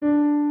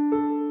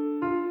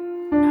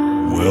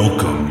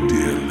Welcome,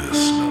 dear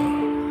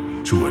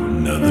listener, to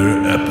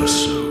another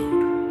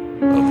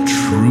episode of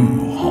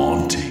True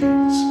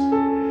Hauntings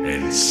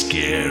and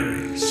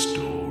Scary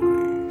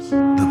Stories,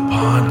 the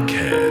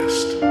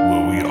podcast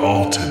where we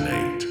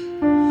alternate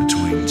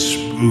between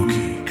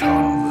spooky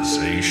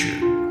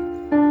conversation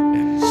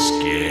and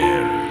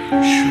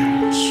scary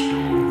short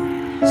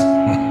stories.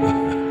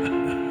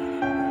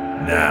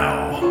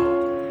 Now,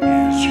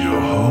 here's your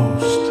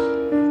host,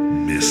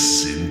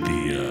 Miss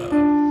Cynthia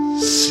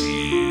Sear.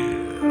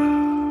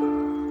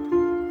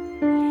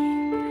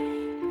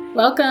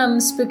 Welcome,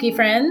 spooky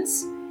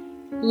friends.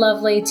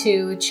 Lovely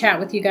to chat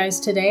with you guys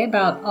today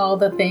about all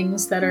the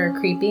things that are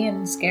creepy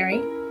and scary.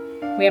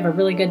 We have a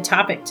really good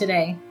topic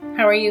today.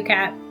 How are you,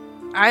 Kat?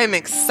 I am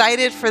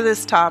excited for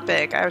this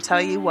topic. I'll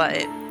tell you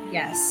what.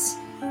 Yes.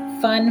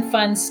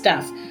 Fun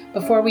stuff.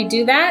 Before we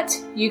do that,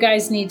 you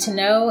guys need to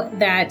know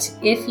that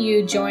if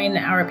you join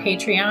our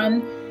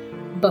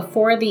Patreon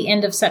before the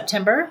end of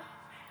September,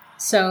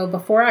 so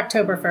before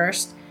October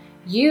 1st,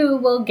 you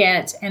will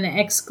get an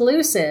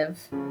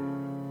exclusive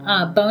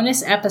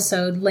bonus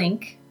episode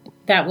link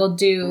that will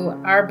do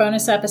our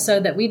bonus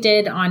episode that we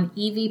did on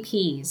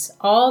EVPs,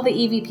 all the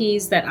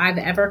EVPs that I've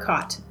ever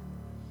caught.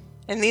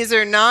 And these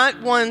are not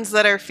ones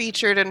that are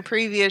featured in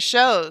previous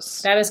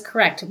shows. That is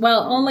correct.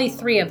 Well, only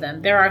 3 of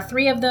them. There are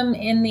 3 of them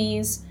in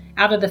these.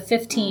 Out of the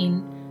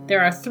 15,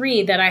 there are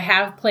 3 that I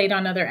have played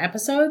on other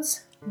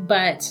episodes,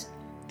 but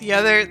The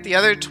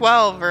other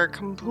 12 are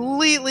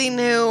completely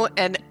new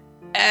and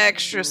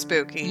extra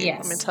spooky.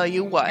 Yes. Let me tell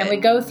you what. And we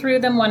go through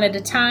them one at a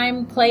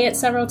time, play it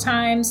several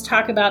times,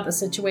 talk about the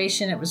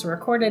situation it was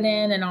recorded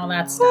in and all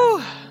that stuff.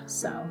 Whew.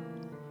 So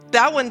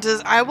That one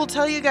does, I will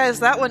tell you guys,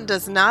 that one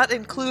does not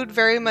include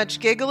very much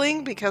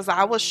giggling because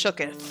I was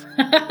shooketh.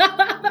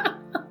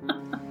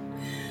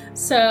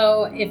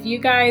 So if you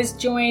guys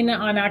join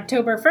on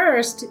October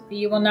 1st,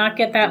 you will not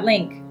get that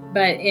link.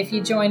 But if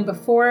you join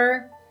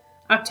before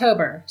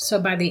October,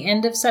 so by the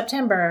end of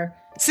September,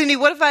 Cindy,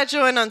 what if I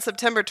join on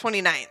September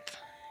 29th?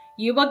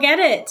 you will get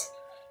it.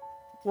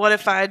 What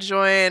if I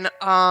join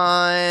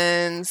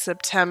on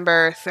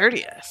September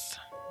 30th?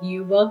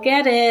 You will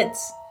get it.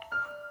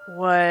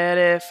 What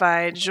if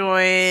I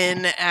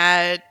join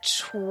at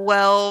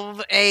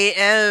 12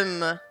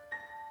 a.m.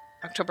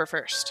 October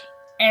 1st?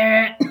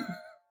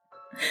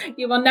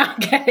 You will not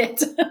get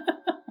it.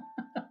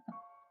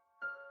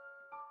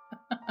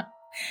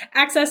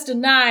 Access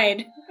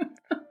denied.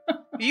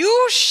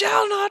 You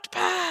shall not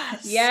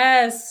pass.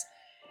 Yes.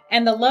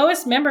 And the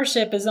lowest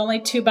membership is only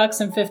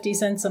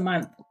 $2.50 a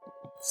month.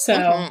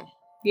 So,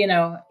 you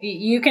know,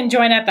 you can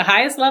join at the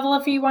highest level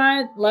if you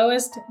want.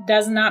 Lowest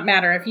does not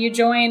matter. If you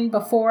join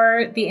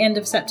before the end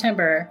of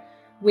September,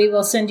 we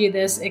will send you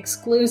this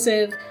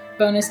exclusive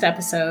bonus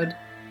episode.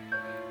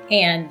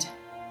 And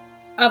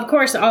of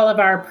course, all of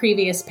our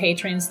previous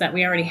patrons that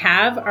we already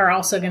have are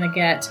also going to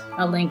get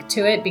a link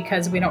to it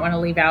because we don't want to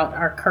leave out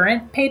our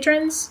current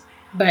patrons.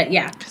 But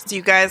yeah. Because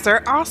you guys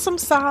are awesome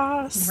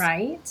sauce.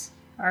 Right?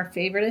 Our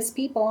favoriteest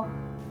people.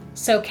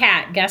 So,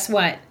 Kat, guess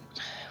what?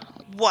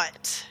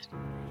 What?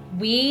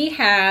 We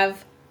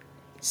have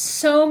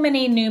so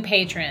many new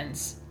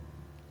patrons.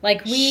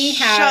 Like, we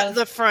have Shut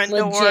the front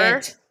legit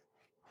door.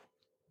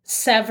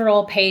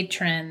 several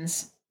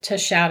patrons to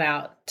shout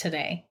out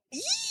today.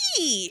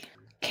 Yee!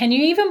 Can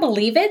you even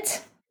believe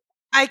it?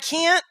 I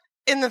can't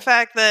in the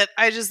fact that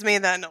I just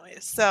made that noise.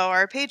 So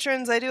our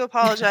patrons, I do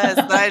apologize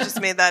that I just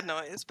made that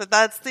noise. But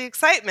that's the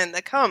excitement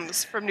that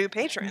comes from new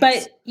patrons.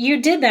 But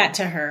you did that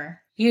to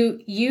her.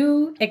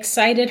 You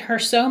excited her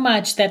so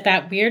much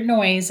that weird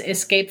noise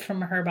escaped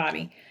from her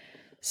body.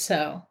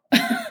 So,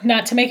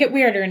 not to make it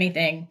weird or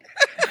anything.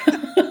 But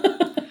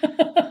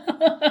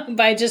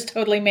I just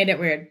totally made it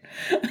weird.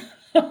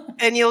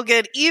 And you'll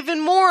get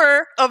even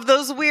more of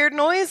those weird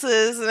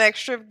noises and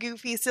extra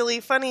goofy, silly,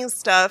 funny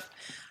stuff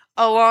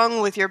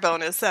along with your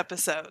bonus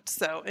episode.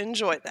 So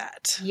enjoy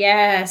that.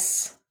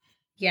 Yes.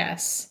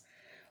 Yes.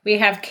 We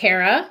have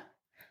Kara.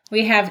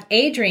 We have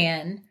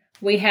Adrian.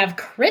 We have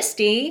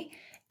Christy.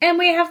 And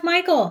we have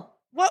Michael.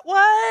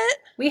 What?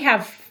 We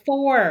have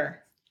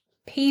 4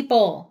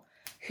 people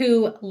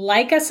who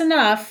like us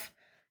enough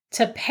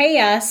to pay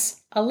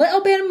us a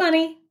little bit of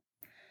money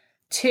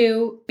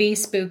to be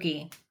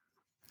spooky.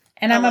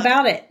 And I'm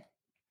about it.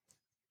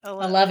 I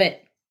love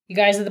it. You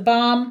guys are the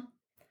bomb.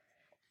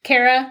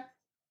 Kara,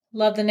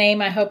 love the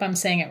name. I hope I'm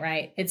saying it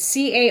right. It's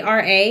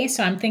Cara,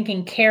 so I'm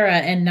thinking Kara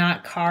and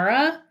not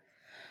Cara.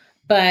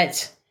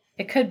 But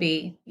it could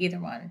be either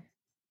one.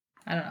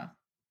 I don't know.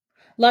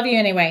 Love you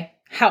anyway.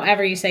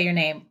 However you say your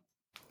name.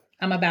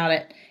 I'm about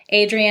it.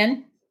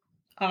 Adrian,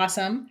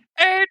 awesome.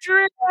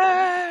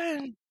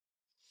 Adrian!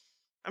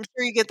 I'm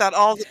sure you get that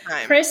all the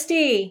time.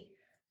 Christy,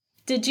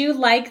 did you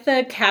like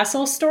the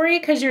castle story?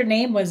 Because your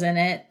name was in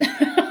it.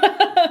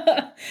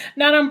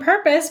 Not on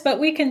purpose, but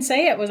we can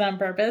say it was on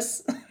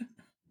purpose.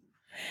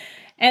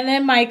 And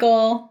then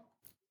Michael.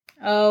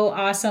 Oh,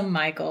 awesome,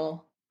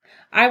 Michael.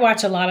 I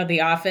watch a lot of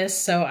The Office,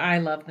 so I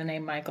love the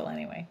name Michael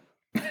anyway.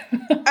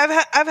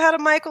 I've had a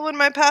Michael in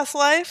my past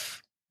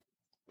life.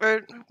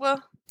 Or,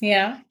 well,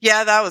 Yeah.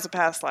 Yeah, that was a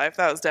past life.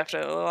 That was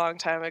definitely a long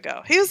time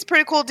ago. He was a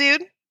pretty cool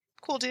dude.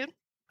 Cool dude.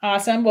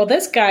 Awesome. Well,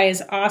 this guy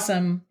is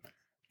awesome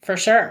for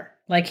sure.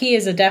 Like, he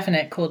is a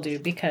definite cool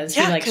dude because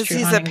he Yeah, likes 'cause true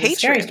he's a hauntings and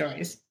scary patron.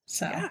 stories.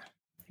 So, Yeah.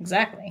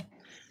 exactly.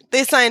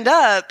 They signed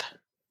up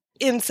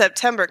in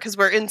September because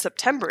we're in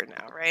September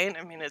now, right?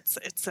 I mean, it's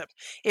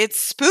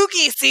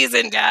spooky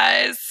season,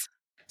 guys.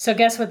 So,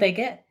 guess what they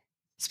get?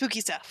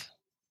 Spooky stuff.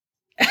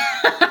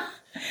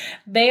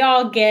 They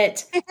all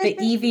get the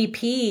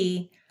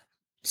EVP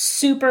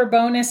super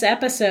bonus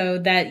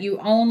episode that you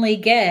only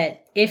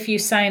get if you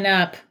sign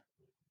up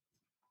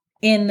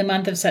in the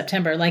month of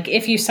September, like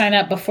if you sign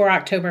up before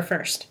October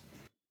 1st.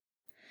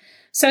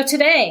 So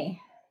today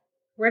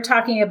we're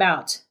talking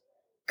about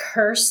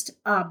cursed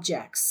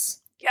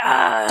objects.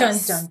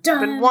 Yes. Dun, dun, dun.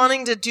 Been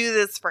wanting to do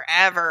this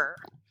forever.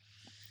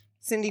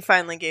 Cindy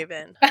finally gave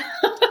in.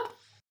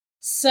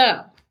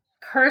 So,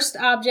 cursed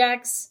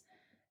objects.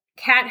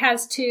 Kat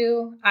has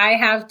 2, I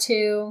have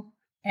 2,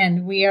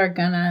 and we are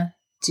gonna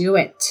do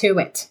it to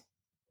it.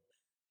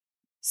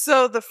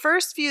 So the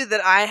first few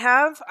that I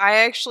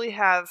actually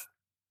have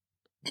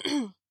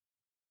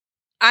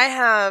I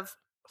have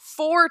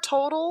 4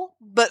 total,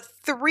 but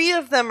 3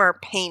 of them are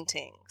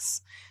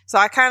paintings. So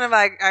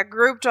I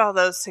grouped all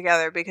those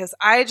together because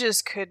I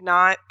just could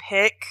not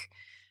pick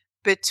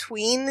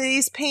between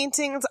these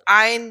paintings.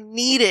 I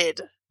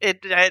needed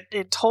it.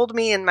 It told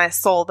me in my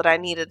soul that I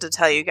needed to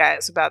tell you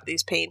guys about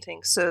these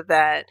paintings so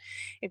that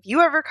if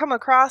you ever come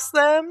across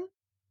them,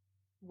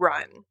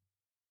 run.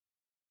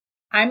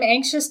 I'm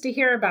anxious to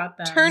hear about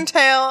them. Turn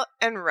tail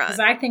and run. Because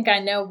I think I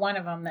know one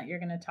of them that you're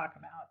going to talk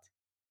about.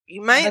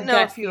 You might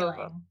know a few of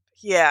them.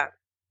 Yeah.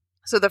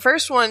 So the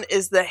first one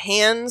is the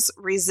Hands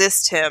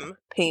Resist Him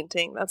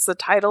painting. That's the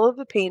title of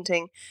the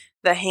painting.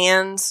 The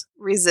Hands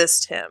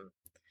Resist Him.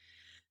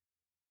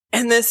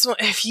 And this one,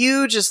 if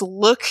you just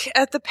look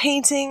at the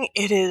painting,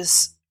 it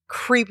is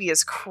creepy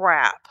as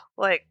crap.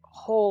 Like,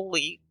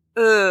 holy,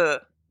 ugh.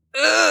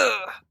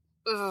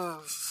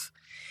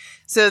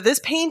 So this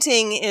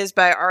painting is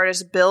by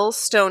artist Bill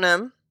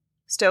Stoneham.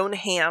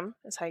 Stoneham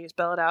is how you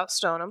spell it out,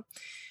 Stoneham.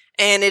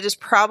 And it is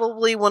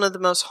probably one of the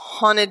most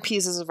haunted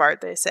pieces of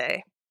art, they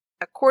say.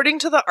 According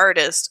to the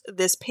artist,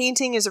 this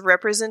painting is a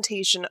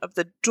representation of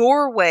the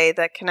doorway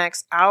that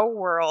connects our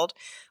world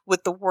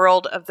with the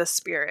world of the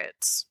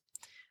spirits.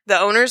 The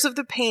owners of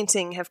the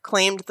painting have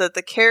claimed that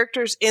the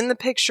characters in the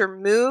picture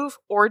move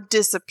or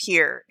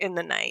disappear in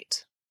the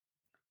night.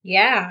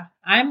 Yeah,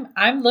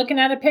 I'm looking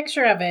at a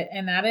picture of it,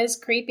 and that is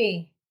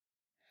creepy.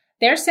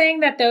 They're saying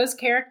that those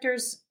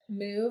characters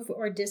move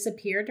or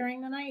disappear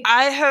during the night?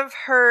 I have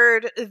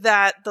heard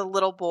that the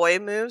little boy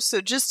moves.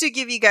 So just to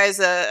give you guys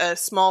a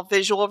small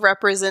visual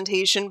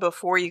representation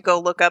before you go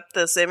look up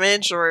this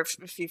image, or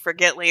if you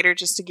forget later,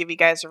 just to give you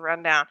guys a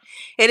rundown.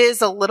 It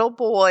is a little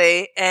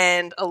boy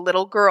and a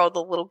little girl.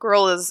 The little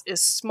girl is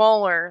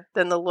smaller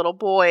than the little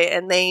boy,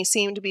 and they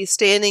seem to be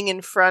standing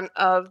in front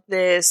of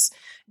this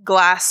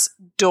glass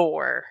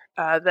door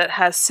that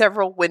has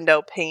several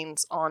window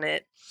panes on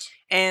it.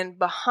 And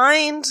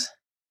behind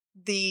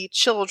the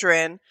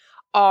children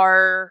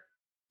are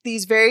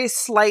these very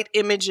slight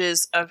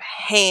images of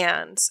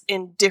hands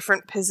in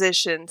different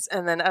positions,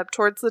 and then up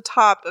towards the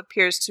top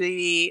appears to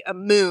be a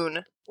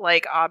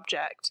moon-like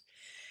object.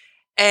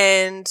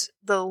 And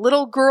the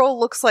little girl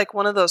looks like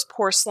one of those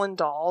porcelain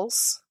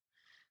dolls,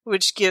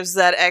 which gives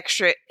that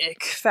extra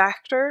ick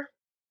factor.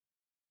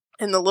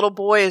 And the little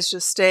boy is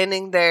just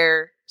standing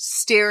there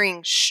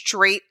staring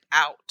straight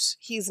out.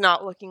 He's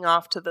not looking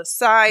off to the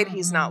side.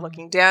 He's not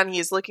looking down. He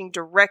is looking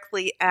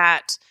directly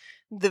at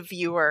the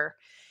viewer.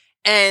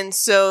 And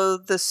so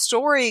the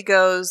story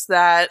goes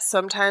that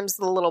sometimes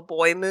the little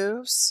boy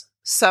moves.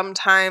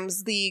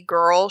 Sometimes the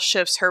girl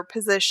shifts her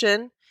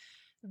position.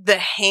 The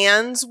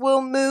hands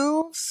will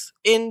move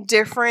in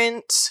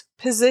different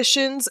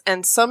positions.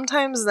 And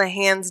sometimes the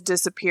hands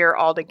disappear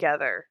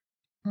altogether.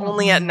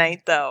 Only at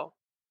night, though.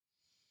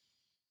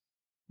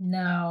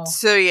 No.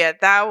 So yeah,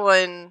 that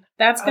one.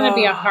 That's going to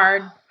be a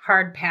hard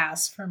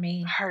pass for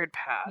me. Hard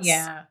pass.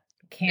 Yeah.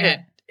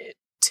 Can't. It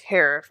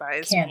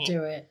terrifies me. Can't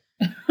do it.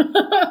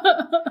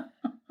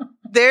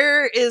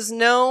 There is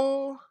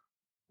no.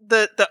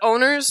 The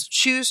owners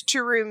choose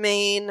to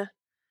remain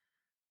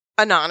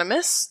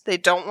anonymous. They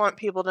don't want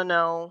people to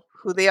know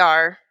who they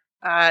are.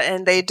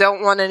 And they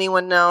don't want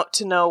anyone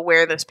to know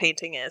where this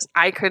painting is.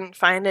 I couldn't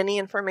find any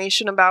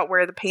information about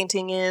where the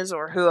painting is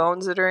or who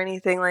owns it or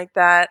anything like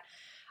that.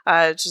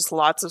 Just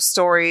lots of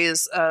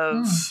stories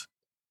of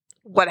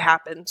what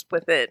happens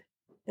with it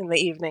in the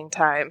evening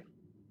time.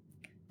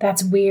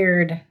 That's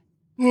weird.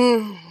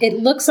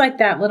 It looks like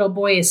that little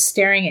boy is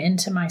staring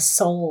into my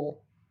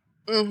soul.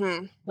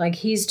 Mm-hmm. Like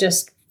he's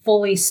just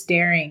fully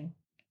staring.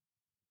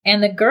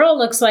 And the girl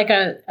looks like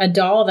a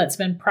doll that's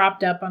been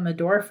propped up on the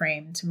door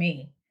frame to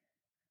me.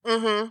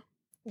 Mm-hmm.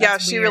 That's Yeah,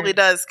 she weird. really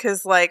does,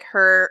 because like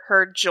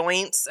her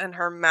joints and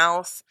her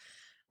mouth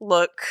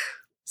look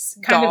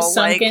Kind of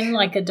doll-like. sunken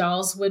like a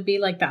doll's would be,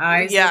 like the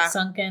eyes look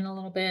sunken a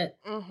little bit.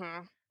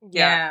 Mm-hmm.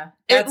 Yeah.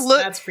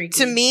 That's freaky.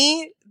 To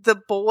me, the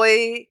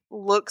boy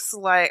looks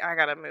like, I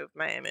gotta move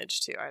my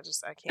image too. I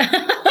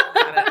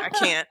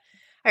can't.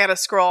 I gotta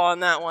scroll on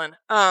that one.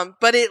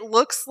 But it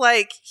looks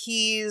like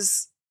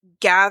he's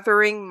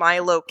gathering my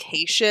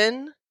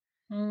location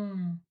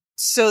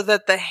so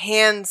that the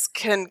hands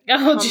can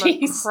come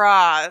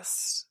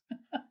across.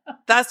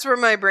 That's where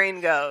my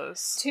brain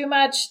goes. Too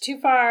much, too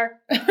far.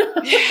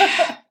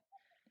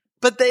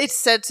 But it's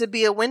said to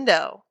be a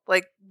window.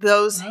 Like,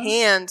 those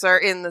hands are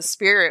in the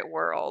spirit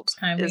world.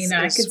 I mean,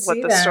 I could see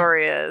what the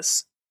story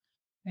is.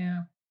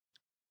 Yeah.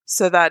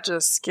 So that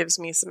just gives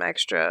me some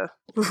extra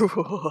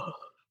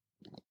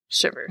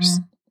shivers.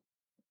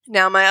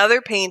 Now, my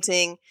other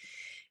painting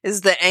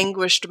is The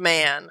Anguished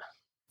Man.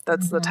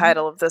 That's the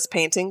title of this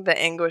painting,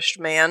 The Anguished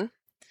Man.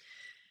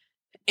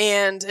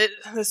 And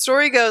the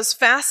story goes,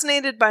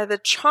 fascinated by the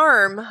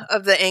charm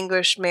of the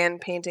Anguished Man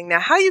painting. Now,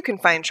 how you can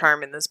find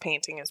charm in this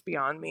painting is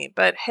beyond me.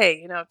 But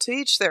hey, to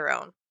each their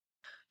own.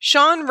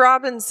 Sean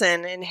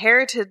Robinson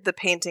inherited the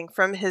painting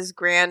from his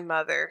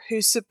grandmother,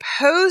 who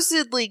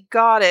supposedly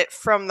got it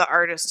from the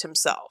artist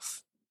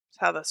himself.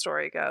 That's how the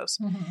story goes.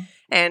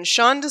 And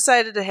Sean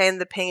decided to hang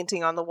the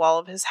painting on the wall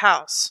of his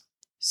house.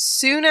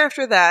 Soon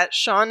after that,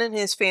 Sean and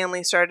his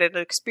family started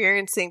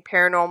experiencing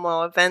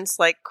paranormal events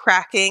like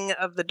cracking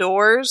of the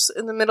doors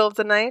in the middle of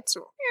the night.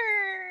 So,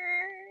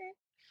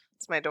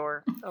 it's my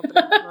door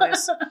opening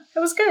noise. It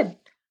was good.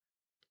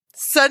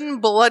 Sudden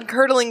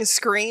blood-curdling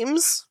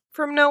screams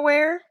from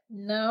nowhere.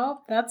 No,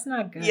 that's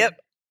not good. Yep.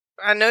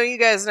 I know you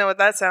guys know what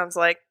that sounds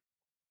like.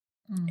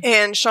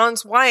 And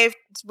Sean's wife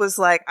was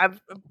like,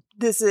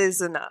 this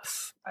is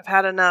enough. I've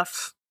had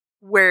enough.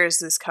 Where is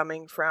this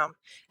coming from?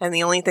 And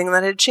the only thing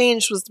that had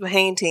changed was the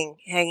painting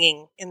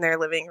hanging in their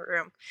living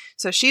room.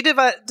 So she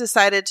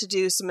decided to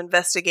do some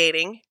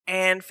investigating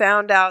and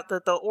found out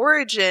that the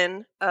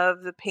origin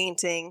of the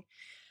painting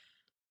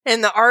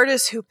and the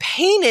artist who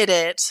painted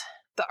it,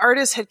 the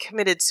artist had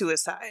committed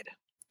suicide.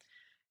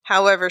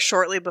 However,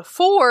 shortly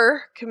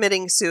before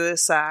committing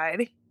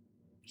suicide,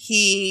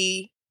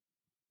 he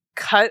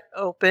cut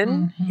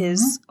open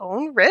his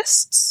own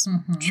wrists,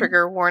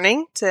 trigger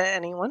warning to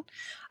anyone,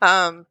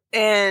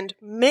 and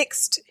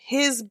mixed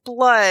his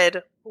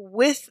blood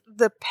with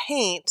the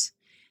paint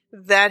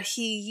that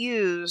he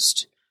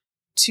used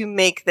to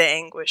make the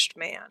Anguished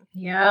Man.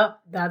 Yep,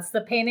 that's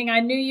the painting I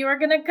knew you were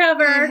going to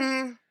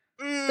cover.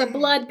 The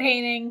blood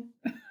painting.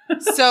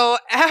 So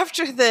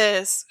after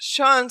this,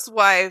 Sean's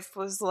wife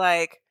was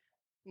like,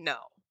 no,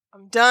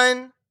 I'm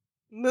done.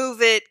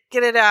 Move it,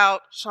 get it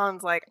out.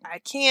 Sean's like, I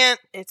can't.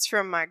 It's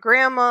from my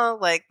grandma.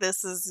 Like,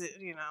 this is,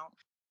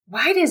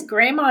 Why does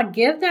grandma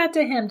give that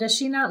to him? Does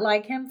she not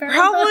like him very much?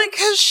 Probably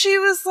because she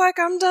was like,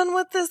 I'm done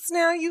with this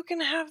now. You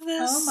can have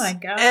this. Oh my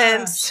gosh.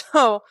 And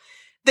so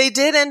they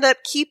did end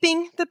up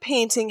keeping the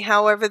painting.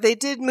 However, they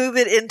did move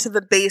it into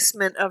the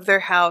basement of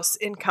their house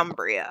in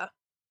Cumbria.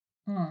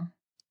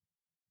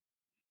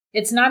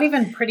 It's not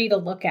even pretty to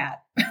look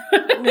at.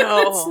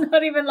 No. It's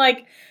not even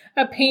like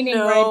a painting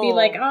where I'd be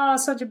like, oh,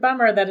 such a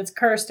bummer that it's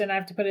cursed and I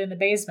have to put it in the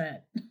basement.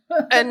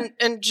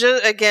 and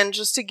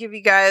just to give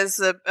you guys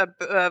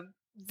a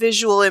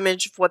visual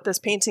image of what this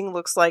painting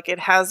looks like, it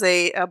has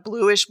a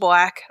bluish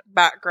black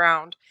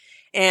background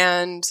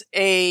and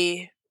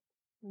a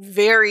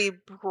very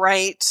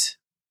bright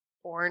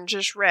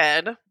orangish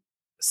red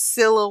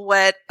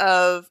silhouette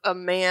of a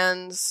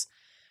man's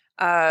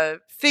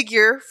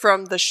figure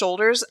from the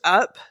shoulders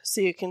up.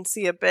 So you can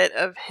see a bit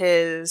of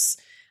his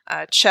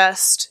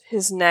chest,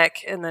 his neck,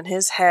 and then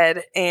his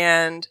head.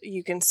 And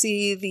you can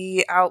see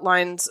the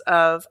outlines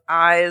of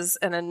eyes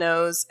and a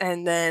nose,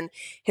 and then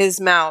his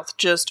mouth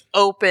just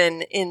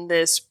open in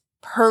this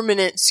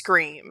permanent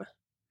scream.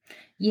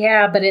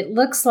 Yeah, but it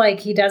looks like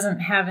he doesn't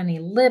have any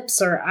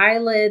lips or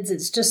eyelids.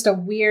 It's just a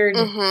weird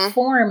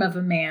form of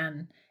a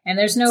man. And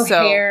there's no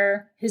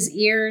hair, his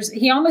ears.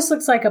 He almost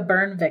looks like a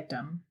burn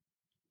victim.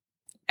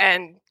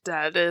 And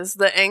that is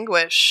the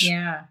anguish.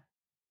 Yeah.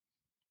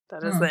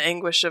 That is the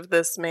anguish of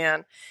this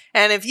man.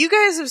 And if you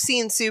guys have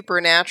seen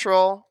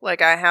Supernatural, like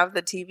I have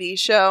the TV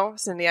show,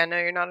 Cindy, I know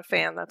you're not a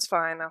fan. That's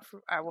fine.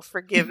 I will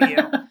forgive you.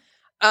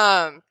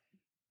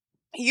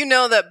 You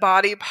know that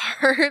body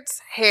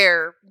parts,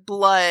 hair,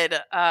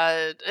 blood,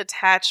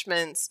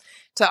 attachments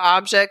to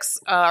objects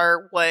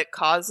are what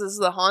causes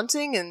the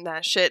haunting, and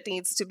that shit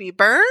needs to be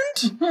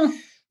burned.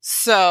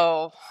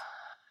 So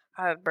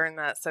I'd burn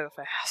that so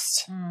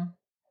fast.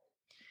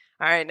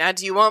 All right, now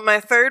do you want my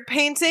third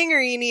painting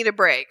or you need a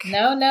break?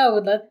 No,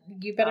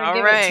 you better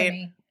give it to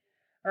me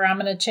or I'm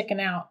going to chicken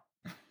out.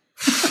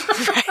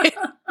 Right.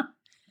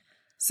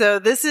 So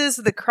this is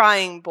the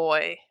Crying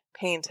Boy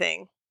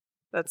painting.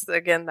 That's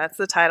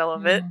the title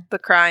of it, The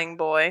Crying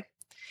Boy.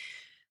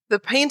 The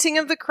painting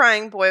of the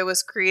Crying Boy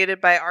was created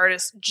by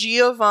artist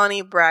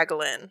Giovanni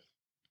Bragolin,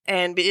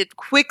 and it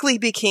quickly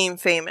became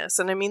famous.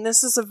 And I mean,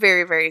 this is a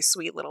very, very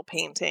sweet little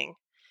painting.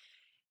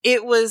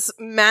 It was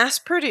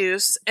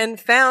mass-produced and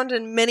found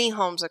in many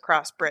homes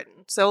across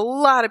Britain, so a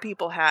lot of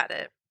people had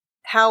it.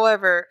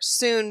 However,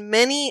 soon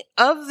many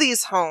of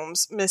these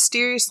homes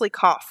mysteriously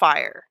caught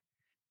fire.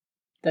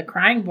 the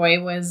crying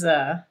boy was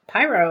a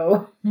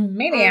pyromaniac.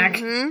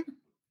 Mm-hmm.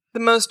 The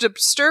most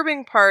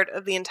disturbing part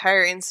of the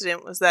entire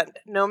incident was that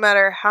no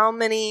matter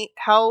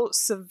how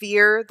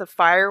severe the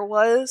fire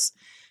was,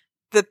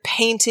 the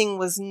painting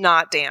was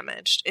not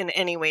damaged in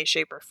any way,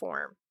 shape, or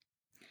form.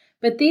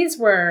 But these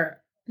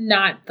were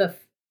not the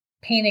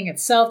painting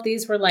itself.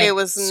 These were like it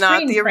was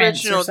not the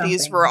original.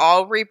 These were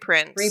all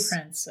reprints.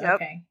 Reprints. Yep.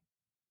 Okay.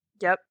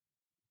 Yep.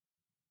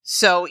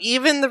 So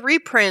even the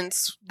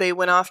reprints, they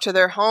went off to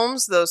their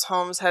homes. Those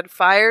homes had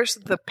fires.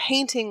 The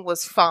painting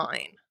was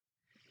fine.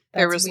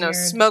 There was no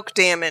smoke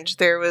damage.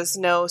 There was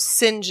no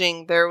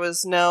singeing. There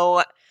was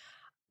no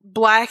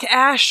black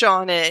ash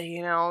on it.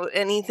 You know,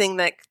 anything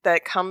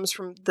that comes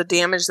from the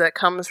damage that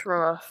comes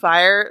from a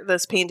fire,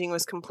 this painting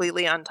was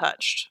completely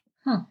untouched.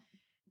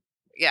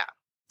 Yeah.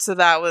 So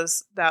that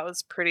was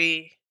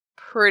pretty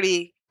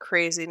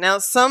crazy. Now,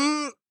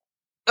 some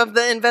of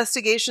the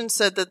investigations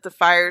said that the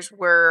fires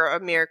were a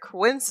mere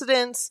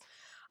coincidence.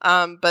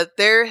 But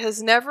there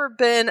has never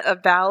been a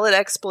valid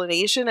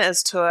explanation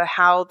as to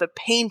how the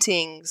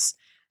paintings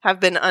have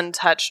been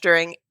untouched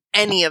during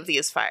any of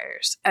these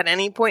fires. At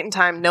any point in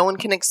time, no one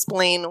can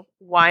explain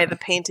why the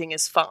painting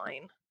is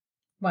fine.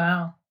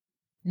 Wow.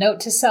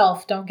 Note to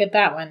self, don't get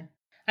that one.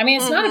 I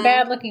mean, it's not a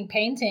bad looking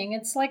painting.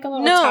 It's like a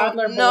little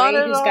toddler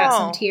boy who's got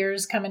some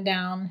tears coming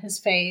down his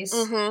face.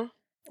 Mm-hmm.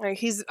 Like,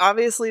 he's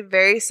obviously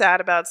very sad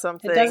about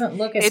something. It doesn't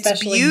look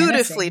especially It's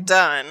beautifully menacing.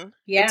 done.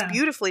 Yeah. It's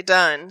beautifully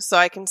done. So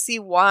I can see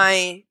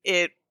why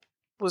it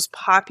was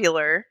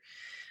popular.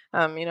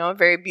 A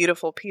very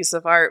beautiful piece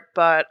of art,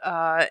 but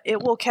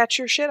it will catch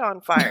your shit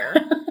on fire.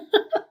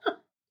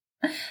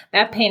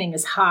 That painting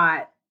is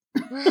hot.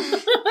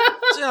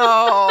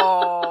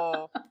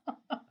 Oh.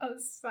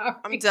 Sorry.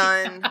 I'm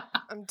done.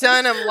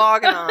 I'm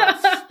logging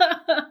off.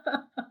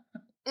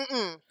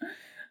 Mm-mm.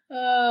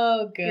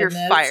 Oh, goodness.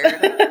 You're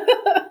fired.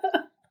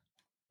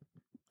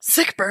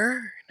 Sick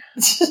burn.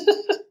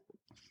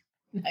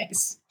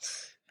 Nice.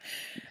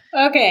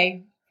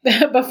 Okay.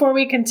 Before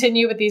we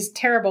continue with these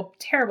terrible,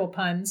 terrible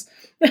puns,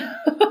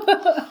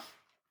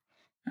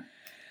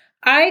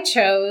 I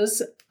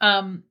chose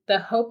the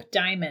Hope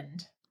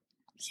Diamond.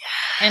 Yes.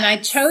 And I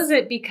chose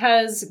it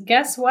because,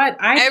 guess what?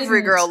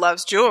 Every girl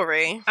loves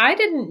jewelry. I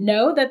didn't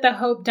know that the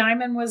Hope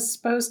Diamond was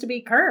supposed to be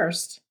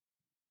cursed.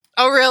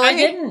 Oh, really? I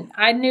didn't.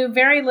 I knew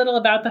very little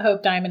about the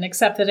Hope Diamond,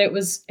 except that it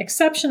was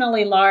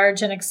exceptionally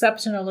large and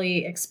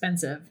exceptionally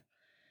expensive.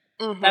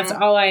 Mm-hmm. That's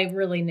all I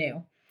really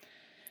knew.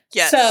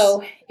 Yes.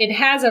 So it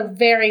has a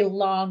very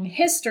long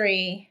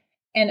history.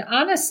 And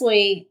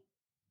honestly,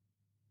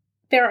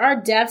 there are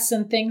deaths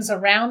and things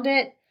around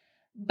it.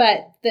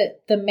 But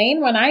the main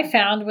one I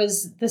found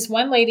was this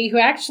one lady who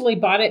actually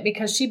bought it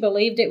because she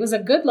believed it was a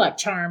good luck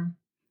charm.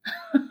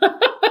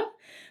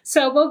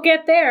 So we'll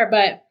get there,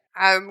 but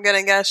I'm going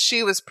to guess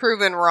she was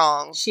proven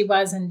wrong. she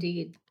was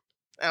indeed.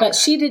 Okay. But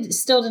she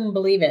still didn't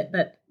believe it.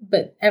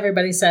 But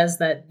everybody says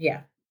that,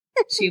 yeah,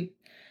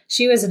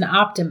 she was an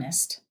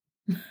optimist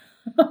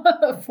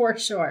for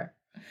sure.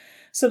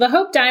 So the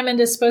Hope Diamond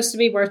is supposed to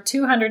be worth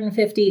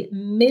 $250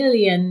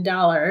 million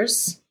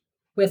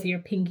with your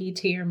pinky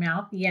to your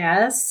mouth.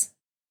 Yes.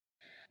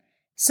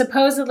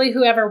 Supposedly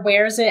whoever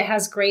wears it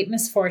has great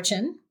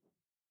misfortune.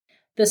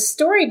 The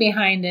story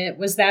behind it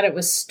was that it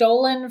was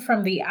stolen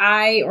from the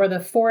eye or the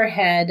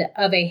forehead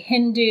of a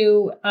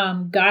Hindu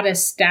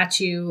goddess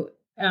statue,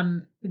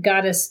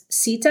 goddess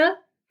Sita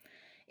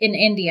in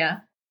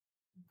India.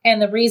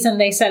 And the reason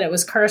they said it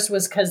was cursed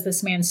was because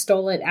this man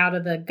stole it out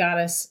of the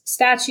goddess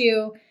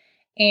statue.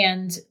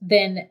 And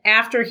then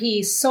after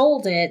he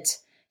sold it,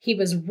 he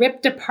was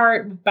ripped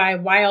apart by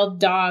wild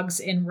dogs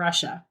in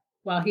Russia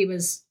while he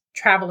was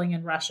traveling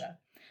in Russia.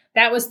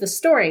 That was the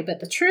story, but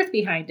the truth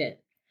behind it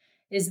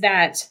is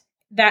that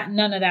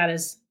none of that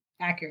is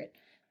accurate.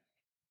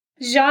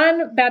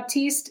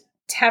 Jean-Baptiste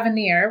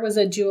Tavernier was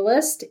a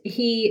jewelist.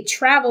 He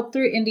traveled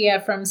through India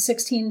from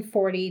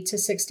 1640 to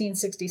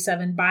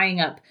 1667,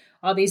 buying up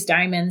all these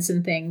diamonds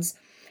and things.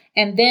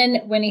 And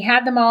then when he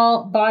had them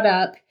all bought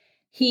up,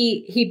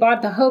 he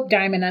bought the Hope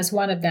Diamond as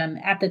one of them.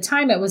 At the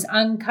time, it was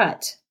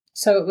uncut.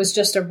 So it was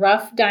just a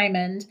rough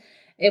diamond.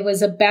 It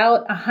was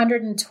about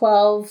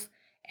 112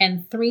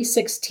 and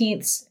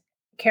 3/16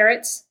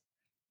 carats.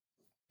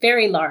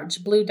 Very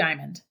large blue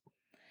diamond.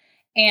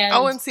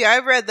 And see, I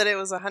read that it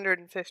was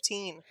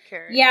 115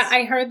 carats. Yeah,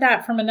 I heard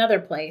that from another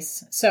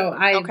place. So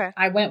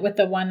I went with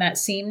the one that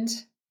seemed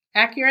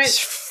accurate. It's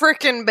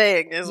freaking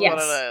big is what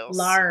it is.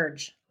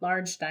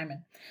 Large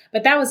diamond.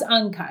 But that was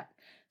uncut.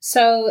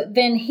 So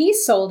then he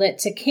sold it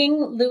to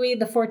King Louis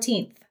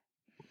XIV.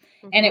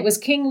 And it was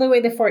King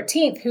Louis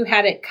XIV who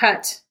had it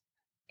cut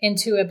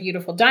into a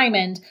beautiful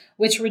diamond,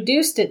 which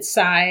reduced its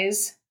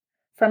size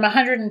from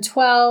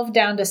 112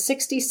 down to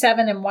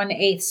 67 and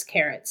 1/8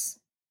 carats.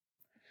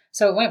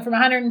 So it went from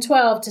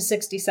 112 to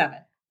 67.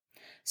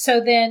 So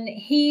then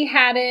he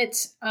had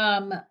it,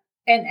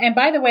 and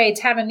by the way,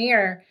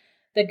 Tavernier,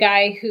 the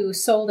guy who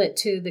sold it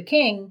to the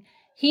king,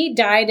 he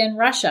died in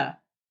Russia.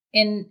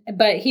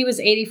 But he was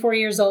 84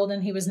 years old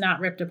and he was not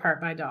ripped apart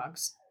by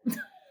dogs.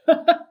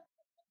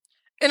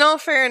 In all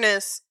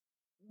fairness,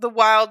 the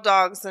wild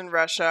dogs in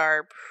Russia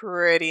are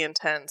pretty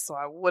intense, so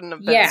I wouldn't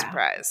have been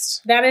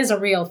surprised. That is a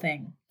real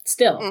thing.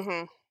 Still,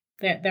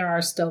 Mm-hmm. there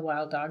are still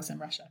wild dogs in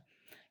Russia.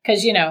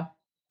 Because,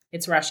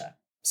 it's Russia.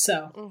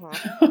 So,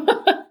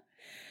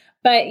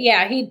 but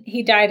yeah,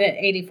 he died at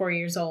 84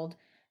 years old.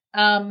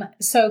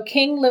 So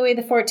King Louis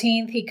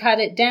XIV, he cut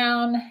it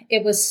down.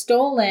 It was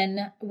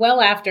stolen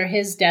well after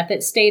his death.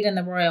 It stayed in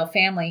the royal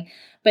family,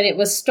 but it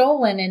was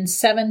stolen in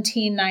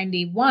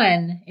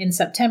 1791, in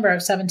September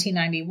of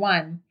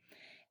 1791.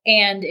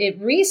 And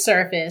it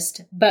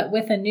resurfaced, but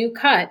with a new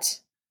cut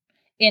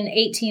in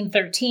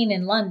 1813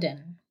 in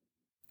London.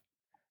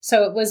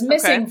 So it was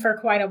missing for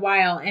quite a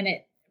while, and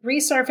it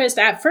resurfaced.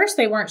 At first,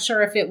 they weren't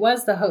sure if it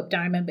was the Hope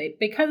Diamond, but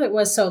because it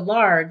was so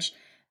large,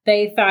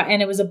 they thought,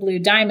 and it was a blue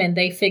diamond,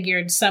 they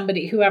figured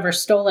whoever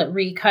stole it,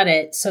 recut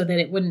it so that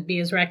it wouldn't be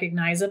as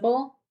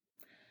recognizable.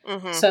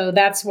 Mm-hmm. So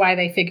that's why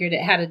they figured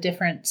it had a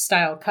different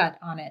style cut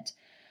on it.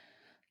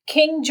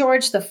 King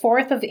George IV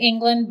of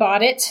England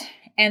bought it,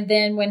 and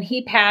then when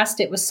he passed,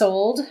 it was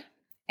sold.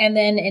 And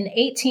then in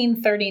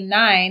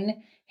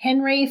 1839,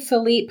 Henry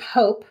Philippe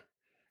Hope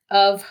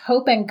of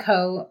Hope &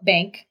 Co.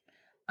 Bank,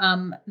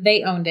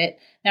 they owned it.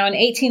 Now in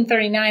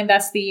 1839,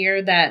 that's the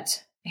year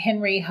that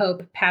Henry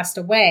Hope passed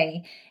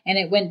away, and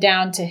it went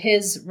down to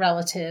his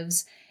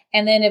relatives.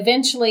 And then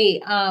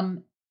eventually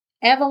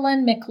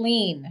Evelyn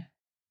McLean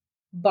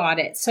bought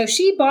it. So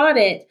she bought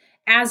it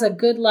as a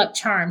good luck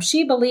charm.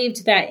 She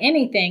believed that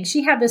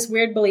she had this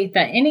weird belief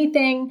that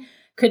anything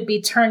could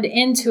be turned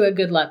into a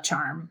good luck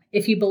charm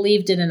if you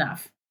believed it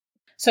enough.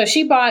 So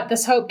she bought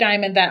this Hope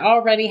Diamond that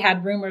already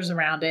had rumors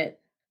around it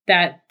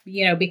that,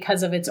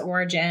 because of its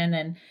origin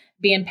and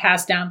being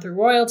passed down through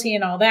royalty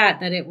and all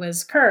that it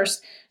was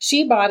cursed.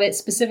 She bought it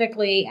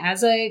specifically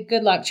as a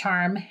good luck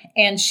charm,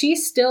 and she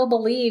still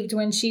believed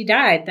when she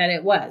died that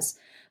it was.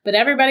 But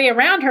everybody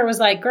around her was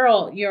like,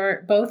 girl,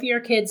 both your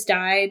kids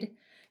died.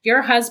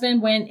 Your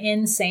husband went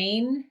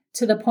insane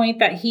to the point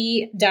that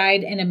he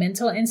died in a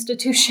mental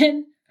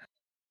institution.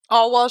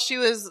 All while she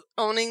was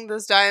owning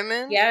this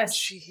diamond? Yes.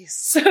 Jeez.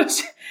 So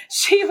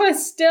she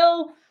was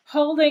still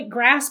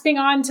grasping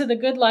on to the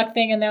good luck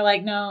thing, and they're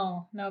like,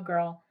 no,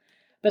 girl.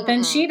 But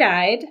then she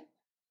died,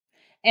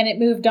 and it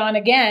moved on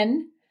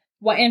again.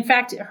 Well, in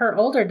fact, her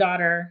older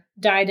daughter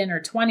died in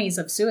her 20s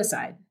of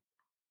suicide.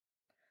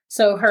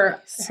 So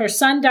her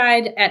son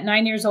died at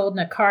 9 years old in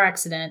a car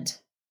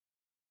accident,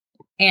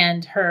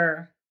 and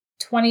her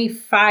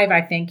 25,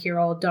 I think, year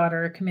old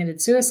daughter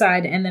committed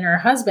suicide, and then her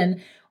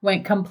husband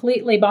went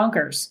completely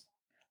bonkers,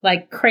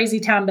 like crazy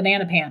town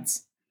banana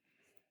pants.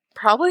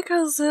 Probably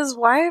because his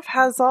wife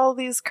has all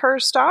these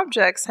cursed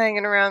objects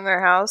hanging around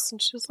their house,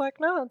 and she's like,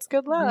 no, it's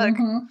good luck.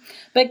 Mm-hmm.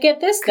 But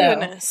get this,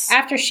 though.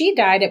 After she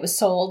died, it was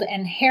sold,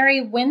 and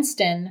Harry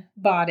Winston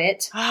bought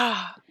it.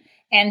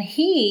 And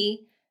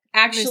he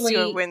actually...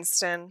 Mr.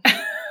 Winston.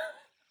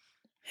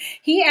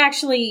 He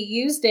actually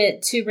used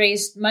it to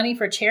raise money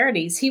for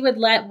charities. He would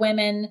let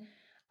women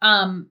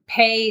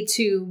pay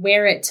to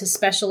wear it to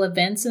special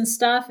events and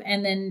stuff,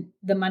 and then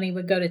the money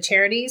would go to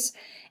charities.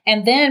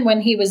 And then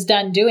when he was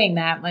done doing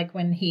that, like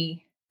when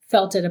he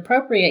felt it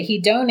appropriate, he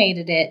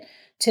donated it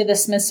to the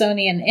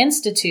Smithsonian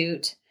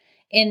Institute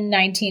in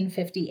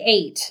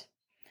 1958.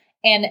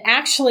 And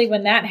actually,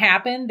 when that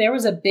happened, there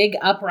was a big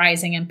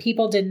uprising, and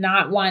people did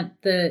not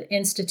want the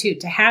Institute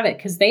to have it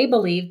because they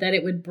believed that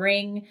it would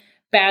bring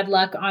bad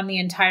luck on the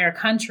entire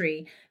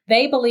country.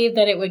 They believed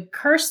that it would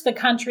curse the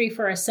country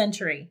for a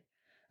century.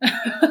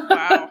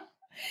 Wow.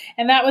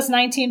 And that was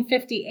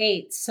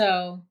 1958.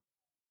 So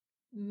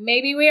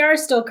maybe we are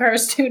still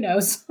cursed. Who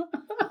knows?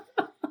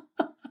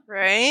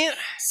 Right?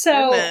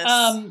 So,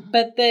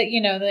 but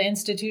the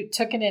Institute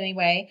took it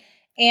anyway,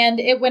 and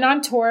it went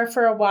on tour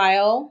for a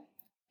while.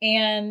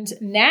 And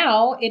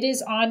now it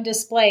is on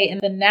display in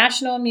the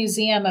National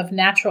Museum of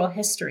Natural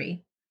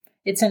History.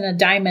 It's in a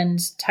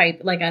diamond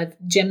type, like a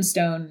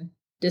gemstone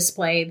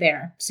display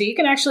there. So you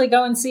can actually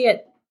go and see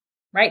it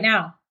right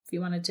now if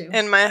you wanted to.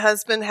 And my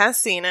husband has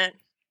seen it.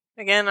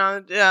 Again,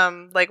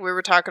 like we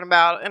were talking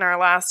about in our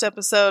last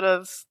episode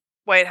of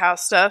White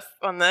House stuff,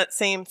 on that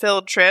same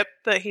field trip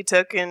that he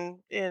took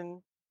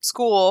in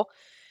school,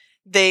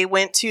 they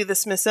went to the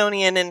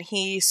Smithsonian, and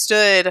he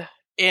stood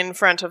in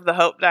front of the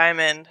Hope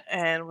Diamond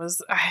and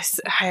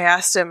I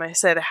asked him, I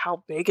said,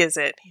 how big is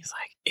it? He's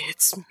like,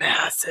 it's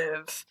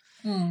massive.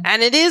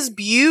 And it is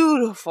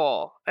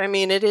beautiful. I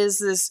mean, it is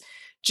this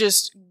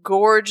just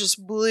gorgeous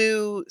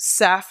blue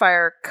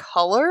sapphire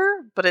color,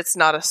 but it's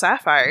not a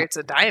sapphire, it's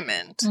a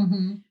diamond.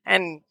 Mm-hmm.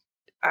 And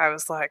I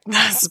was like,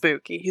 that's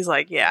spooky. He's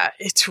like, yeah,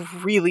 it's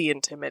really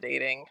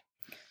intimidating.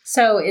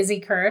 So is he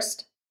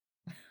cursed?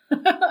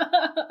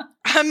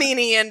 I mean,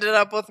 he ended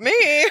up with me.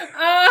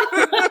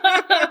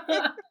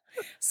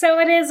 So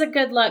it is a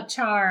good luck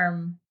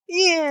charm.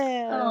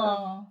 Yeah.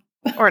 Aww.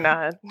 Or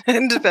not,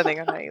 depending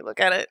on how you look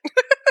at it.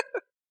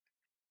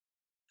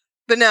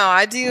 But no,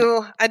 I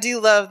do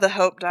love the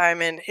Hope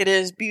Diamond. It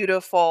is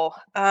beautiful.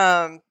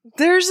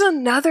 There's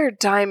another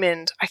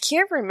diamond. I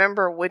can't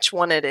remember which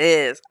one it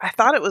is. I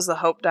thought it was the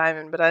Hope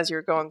Diamond, but as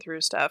you're going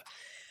through stuff,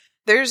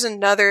 there's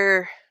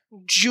another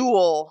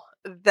jewel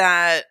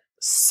that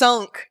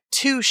sunk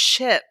 2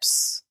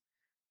 ships.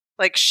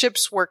 Like,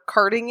 ships were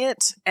carting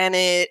it, and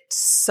it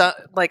sunk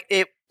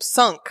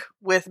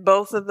with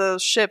both of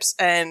those ships,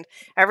 and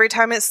every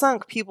time it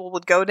sunk, people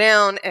would go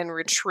down and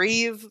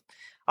retrieve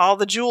all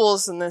the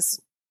jewels, and this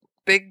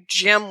big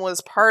gem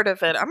was part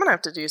of it. I'm gonna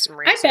have to do some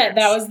research. I bet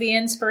that was the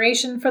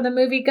inspiration for the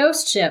movie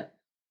Ghost Ship.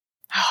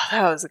 Oh,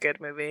 that was a good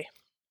movie.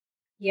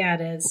 Yeah,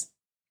 it is.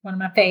 One of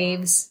my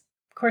faves.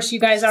 Of course, you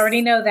guys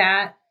already know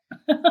that.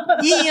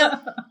 Yeah.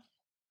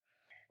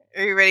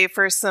 Are you ready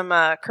for some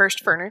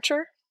cursed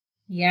furniture?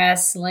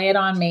 Yes, lay it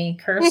on me.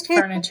 Cursed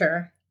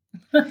furniture.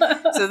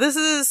 So this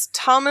is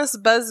Thomas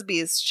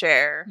Busby's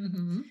chair.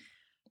 Mm-hmm.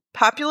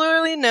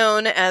 Popularly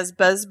known as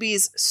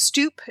Busby's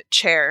stoop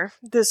chair,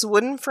 this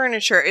wooden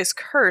furniture is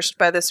cursed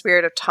by the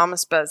spirit of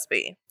Thomas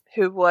Busby,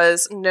 who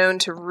was known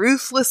to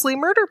ruthlessly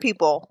murder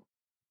people.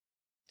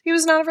 He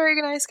was not a very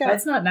nice guy.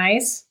 That's not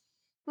nice.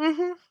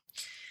 Mm-hmm.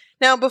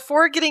 Now,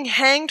 before getting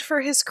hanged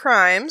for his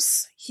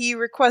crimes, he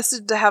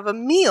requested to have a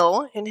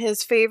meal in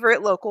his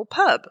favorite local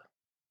pub.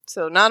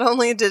 So not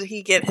only did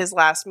he get his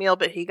last meal,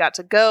 but he got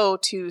to go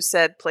to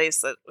said place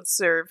that would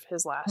serve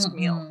his last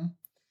meal.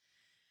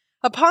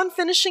 Upon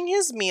finishing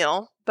his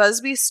meal,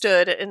 Busby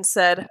stood and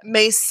said,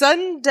 "May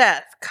sudden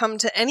death come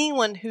to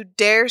anyone who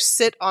dares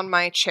sit on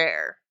my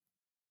chair."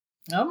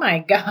 Oh my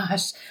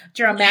gosh.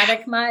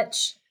 Dramatic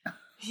much?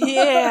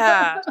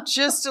 Yeah,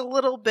 just a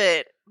little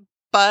bit.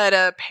 But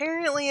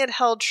apparently it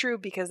held true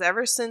because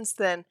ever since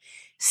then,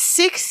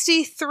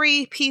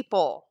 63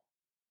 people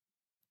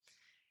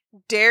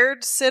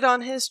dared sit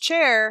on his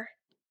chair.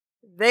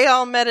 They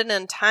all met an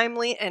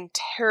untimely and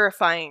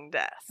terrifying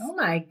death. Oh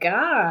my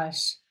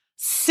gosh.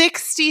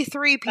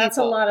 63 people. That's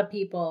a lot of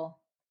people.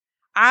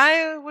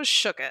 I was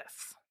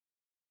shooketh.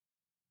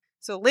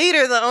 So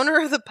later, the owner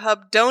of the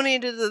pub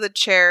donated the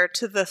chair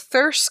to the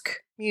Thirsk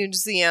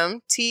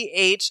Museum,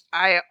 Thirsk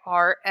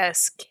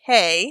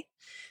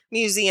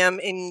Museum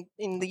in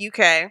the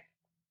UK,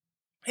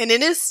 and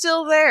it is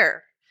still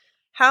there.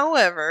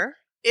 However,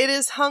 it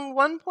is hung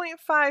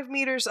 1.5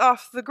 meters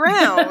off the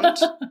ground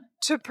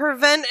to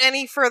prevent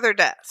any further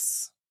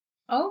deaths.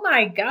 Oh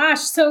my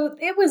gosh. So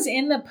it was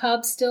in the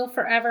pub still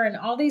forever, and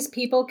all these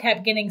people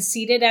kept getting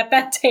seated at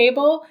that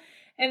table,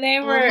 and they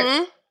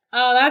were,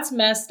 oh, that's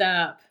messed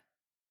up.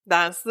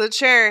 That's the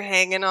chair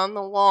hanging on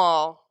the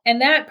wall.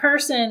 And that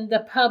person, the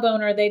pub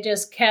owner, they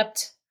just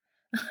kept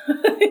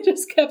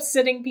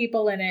sitting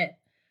people in it.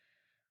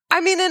 I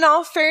mean, in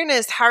all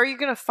fairness, how are you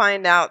going to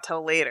find out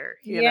till later?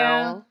 You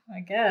know? I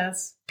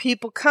guess.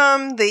 People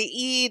come, they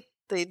eat,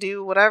 they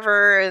do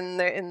whatever in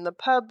the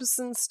pubs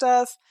and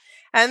stuff,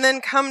 and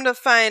then come to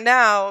find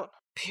out,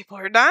 people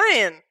are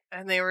dying,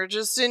 and they were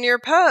just in your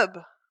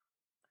pub.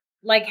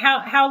 Like,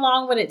 how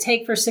long would it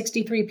take for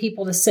 63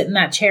 people to sit in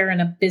that chair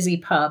in a busy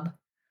pub?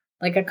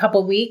 Like a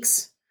couple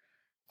weeks?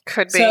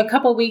 Could be. So a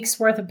couple weeks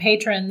worth of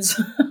patrons.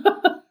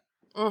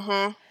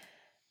 Mm-hmm.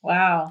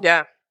 Wow.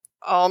 Yeah.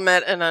 All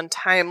met an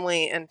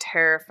untimely and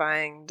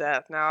terrifying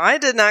death. Now, I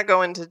did not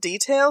go into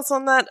details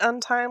on that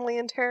untimely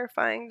and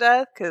terrifying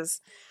death,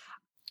 because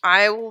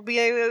I will be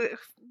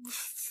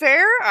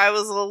fair, I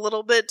was a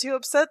little bit too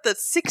upset that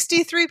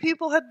 63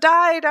 people had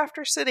died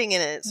after sitting in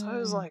it. So I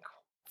was like,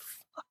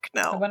 fuck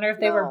no. I wonder if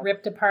they were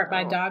ripped apart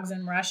by dogs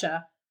in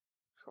Russia.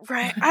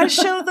 Right. I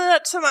showed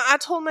that to I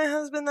told my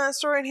husband that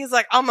story, and he's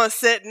like, I'm going to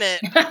sit in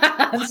it.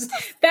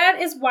 That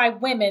is why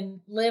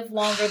women live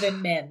longer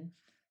than men.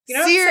 You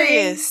know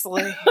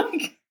Seriously. what I'm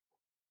saying?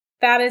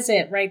 That is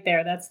it right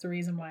there. That's the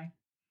reason why.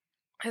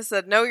 I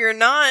said, no, you're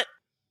not.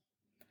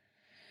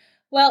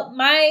 Well,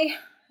 my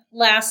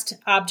last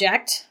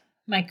object,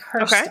 my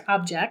cursed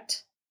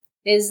object,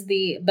 is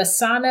the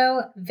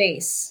Bassano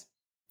vase.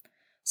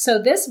 So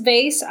this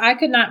vase, I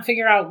could not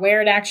figure out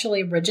where it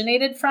actually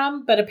originated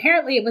from, but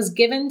apparently it was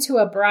given to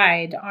a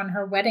bride on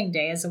her wedding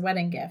day as a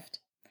wedding gift.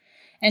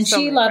 And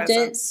she loved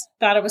it,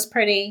 thought it was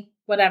pretty,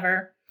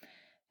 whatever.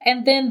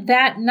 And then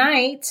that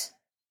night,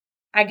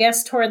 I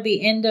guess toward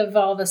the end of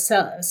all the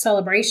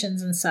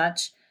celebrations and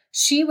such,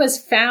 she was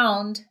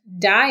found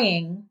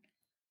dying,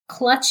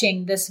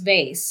 clutching this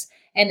vase.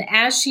 And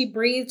as she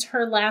breathed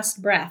her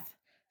last breath,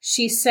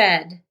 she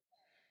said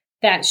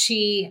that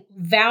she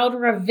vowed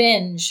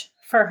revenge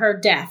for her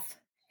death.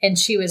 And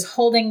she was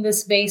holding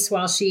this vase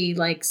while she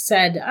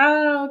said,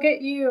 I'll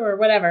get you, or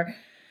whatever.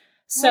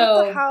 So,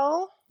 what the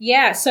hell?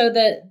 Yeah, so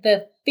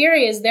the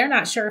theory is they're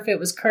not sure if it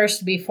was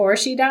cursed before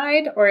she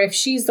died or if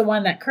she's the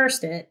one that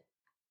cursed it.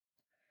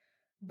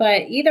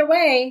 But either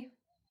way,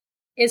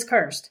 is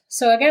cursed.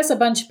 So I guess a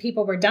bunch of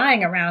people were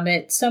dying around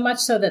it, so much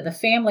so that the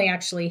family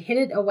actually hid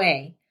it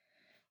away.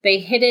 They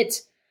hid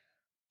it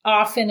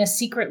off in a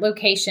secret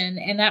location,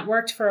 and that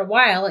worked for a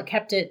while. It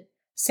kept it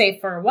safe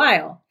for a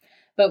while.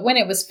 But when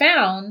it was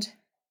found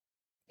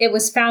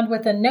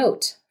with a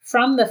note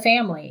from the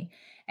family.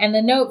 And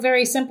the note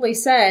very simply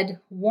said,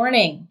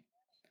 warning,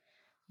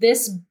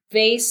 this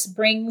vase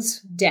brings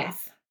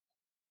death.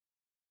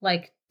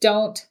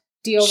 Don't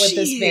deal with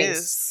this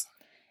vase.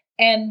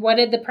 And what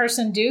did the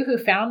person do who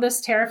found this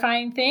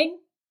terrifying thing?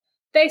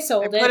 They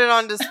sold it. Put it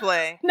on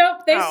display.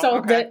 Nope, they Oh,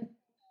 sold okay. it.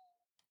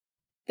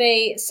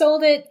 They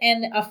sold it,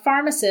 and a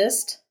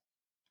pharmacist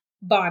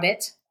bought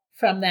it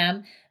from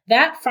them.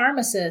 That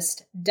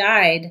pharmacist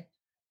died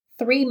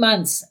 3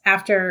 months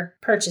after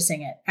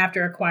purchasing it,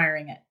 after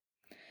acquiring it.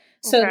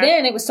 So Okay.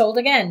 then it was sold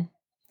again.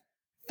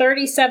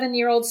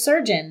 37-year-old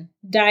surgeon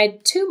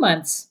died 2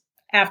 months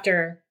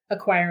after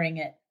acquiring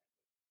it.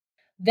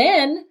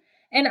 Then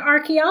an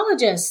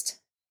archaeologist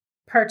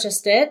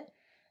purchased it,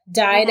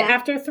 died Mhm.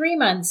 after 3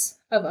 months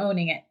of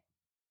owning it.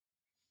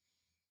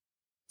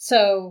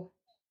 So,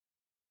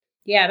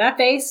 yeah, that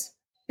vase,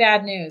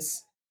 bad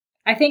news.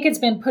 I think it's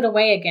been put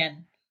away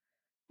again.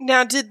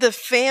 Now, did the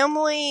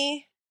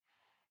family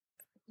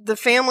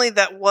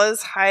that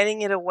was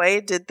hiding it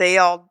away, did they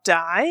all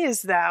die?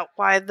 Is that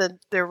why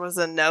there was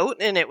a note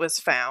and it was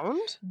found?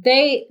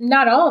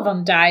 Not all of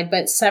them died,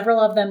 but several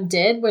of them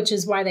did, which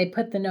is why they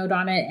put the note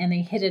on it and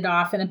they hid it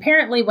off. And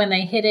apparently when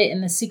they hid it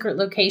in the secret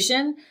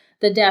location,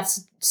 the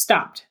deaths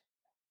stopped.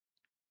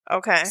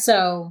 Okay.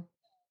 So,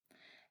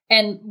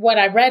 and what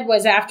I read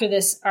was after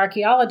this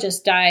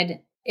archaeologist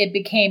died, it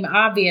became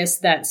obvious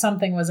that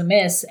something was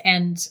amiss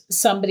and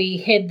somebody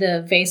hid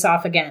the vase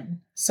off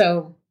again.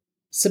 So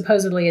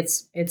supposedly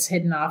it's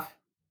hidden off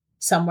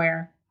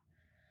somewhere,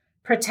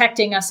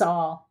 protecting us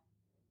all.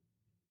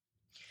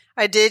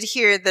 I did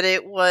hear that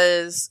it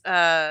was,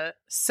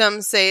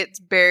 some say it's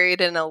buried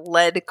in a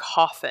lead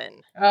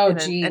coffin. Oh, in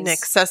geez. an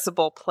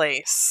accessible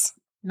place.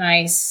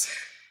 Nice.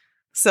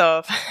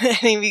 So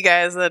if any of you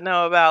guys that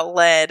know about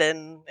lead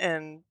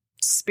and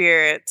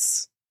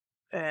spirits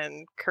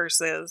and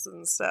curses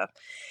and stuff,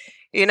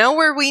 you know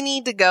where we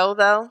need to go,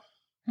 though?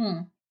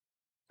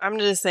 I'm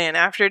just saying,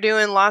 after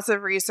doing lots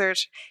of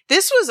research,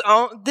 this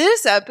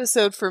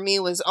episode for me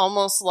was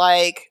almost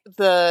like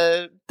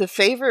the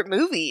favorite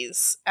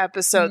movies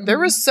episode. Mm-hmm. There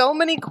were so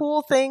many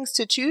cool things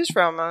to choose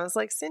from. I was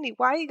like, Cindy,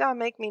 why you gotta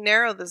make me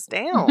narrow this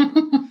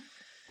down?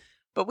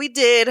 But we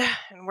did,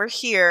 and we're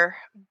here.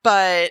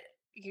 But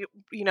you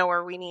know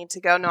where we need to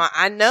go. No,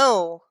 I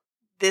know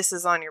this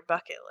is on your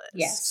bucket list.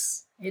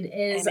 Yes, it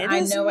is. And I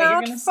know what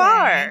you're going to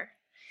say.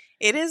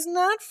 It is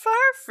not far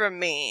from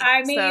me.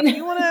 I mean, so if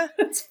you wanna,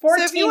 it's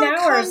 14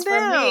 hours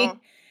from me. down,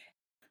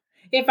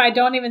 if I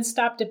don't even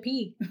stop to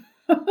pee.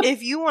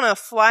 if you want to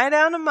fly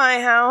down to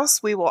my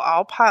house, we will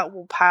all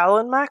we'll pile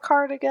in my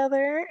car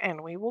together,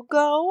 and we will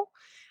go.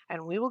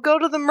 And we will go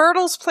to the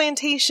Myrtles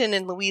Plantation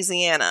in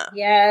Louisiana.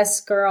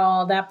 Yes,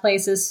 girl. That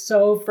place is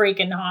so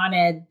freaking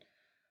haunted.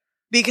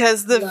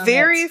 Because the Love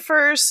very it.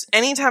 first,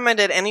 anytime I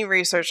did any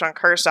research on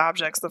cursed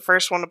objects, the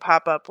first one to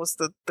pop up was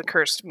the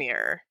cursed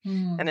mirror.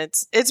 And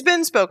it's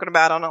been spoken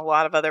about on a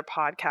lot of other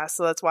podcasts,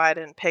 so that's why I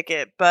didn't pick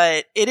it.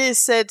 But it is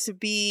said to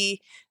be,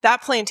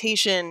 that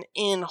plantation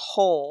in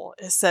whole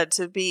is said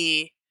to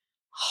be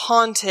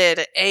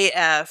haunted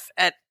AF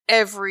at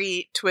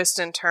every twist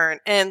and turn.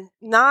 And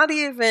not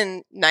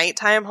even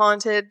nighttime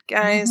haunted,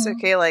 guys, Mhm.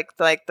 okay? Like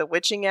the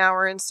witching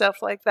hour and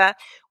stuff like that.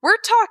 We're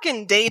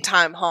talking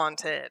daytime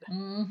haunted.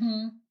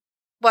 Mm-hmm.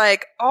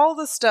 Like, all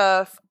the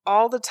stuff,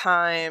 all the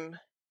time.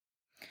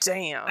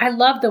 Damn. I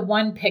love the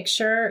one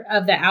picture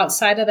of the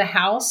outside of the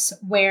house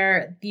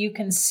where you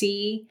can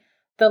see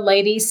the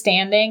lady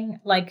standing.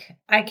 Like,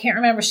 I can't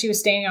remember if she was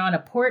standing on a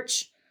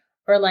porch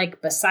or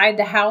like beside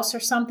the house or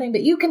something,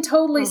 but you can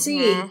totally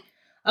see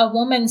a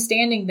woman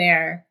standing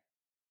there.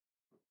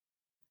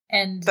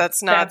 And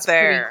that's not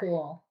there. Pretty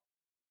cool.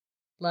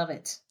 Love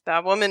it.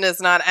 That woman is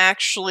not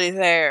actually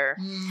there.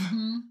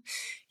 Mm-hmm.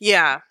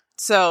 Yeah.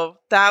 So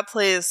that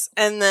place,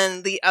 and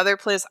then the other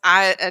place,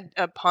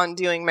 upon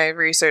doing my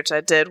research,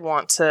 I did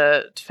want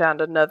to found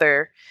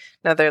another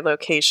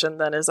location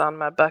that is on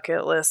my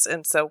bucket list,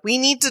 and so we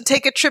need to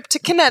take a trip to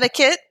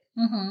Connecticut,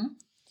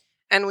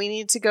 and we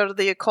need to go to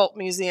the Occult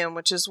Museum,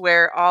 which is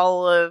where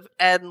all of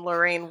Ed and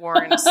Lorraine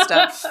Warren's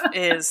stuff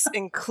is,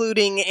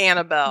 including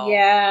Annabelle.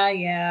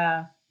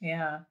 Yeah.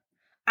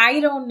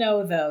 I don't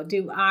know, though.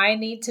 Do I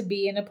need to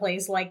be in a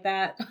place like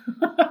that?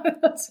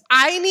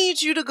 I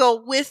need you to go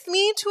with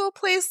me to a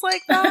place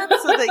like that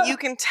so that you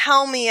can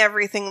tell me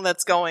everything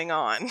that's going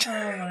on.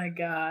 Oh, my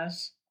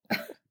gosh.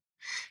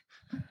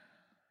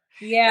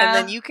 Yeah. And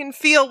then you can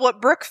feel what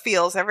Brooke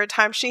feels every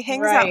time she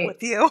hangs out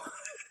with you.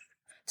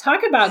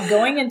 Talk about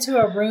going into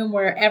a room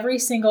where every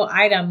single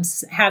item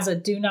has a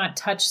do not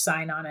touch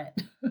sign on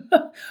it.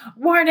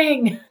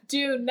 Warning,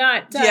 do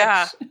not touch.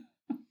 Yeah.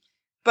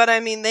 But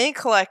I mean, they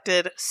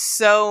collected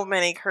so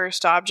many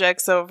cursed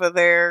objects over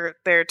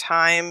their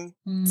time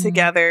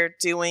together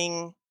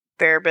doing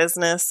their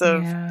business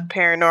of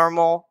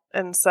paranormal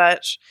and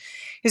such.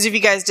 Because if you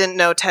guys didn't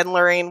know, Ted and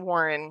Lorraine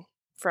Warren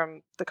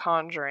from the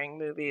Conjuring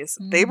movies,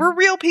 they were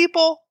real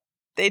people.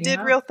 They did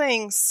real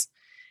things.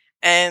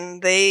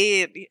 And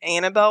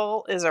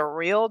Annabelle is a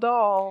real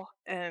doll.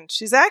 And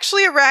she's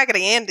actually a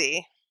Raggedy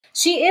Andy.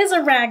 She is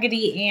a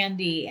Raggedy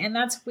Andy, and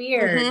that's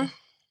weird.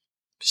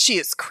 She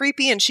is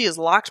creepy, and she is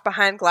locked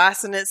behind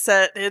glass, and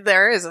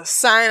there is a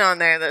sign on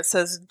there that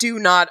says "Do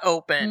not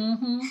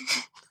open."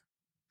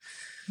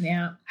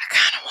 Yeah. I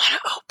kind of want to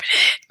open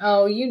it.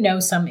 Oh, you know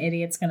some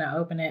idiot's going to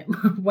open it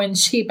when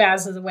she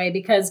passes away,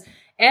 because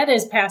Ed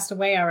has passed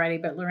away already,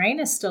 but Lorraine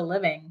is still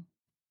living.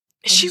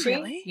 Is she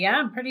really? Yeah,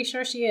 I'm pretty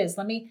sure she is.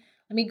 Let me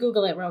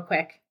Google it real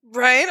quick.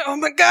 Right? Oh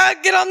my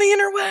God, get on the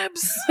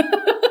interwebs.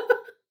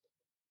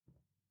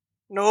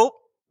 Nope.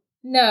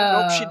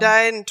 No. Nope, she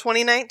died in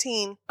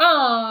 2019.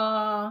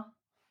 Aww.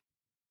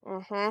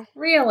 Mm-hmm.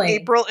 Really?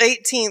 April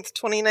 18th,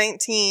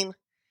 2019.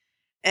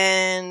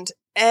 And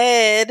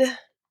Ed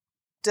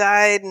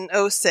died in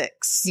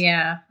 2006.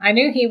 Yeah, I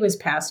knew he was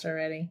passed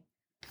already.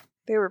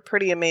 They were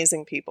pretty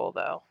amazing people,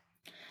 though.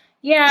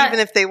 Yeah. Even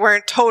if they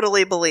weren't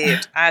totally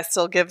believed, I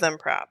still give them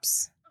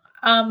props.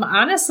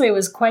 Honestly, it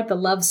was quite the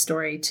love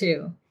story,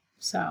 too.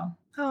 So,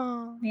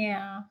 Oh.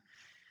 yeah.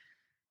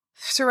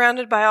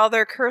 Surrounded by all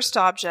their cursed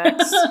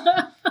objects.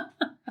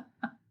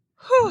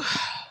 Whew.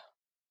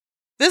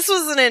 This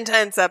was an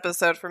intense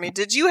episode for me.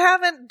 Did you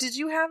have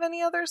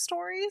any other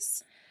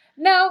stories?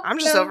 No. I'm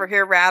just over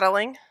here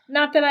rattling.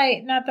 Not that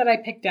I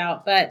picked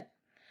out, but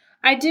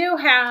I do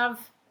have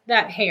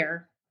that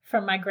hair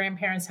from my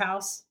grandparents'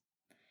 house.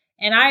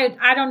 And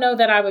I don't know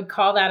that I would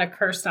call that a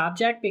cursed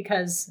object,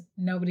 because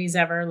nobody's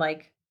ever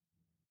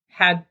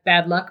had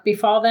bad luck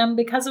befall them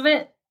because of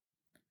it.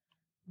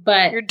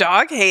 But your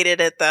dog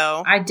hated it,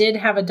 though. I did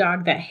have a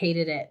dog that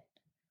hated it.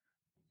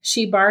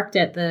 She barked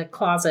at the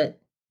closet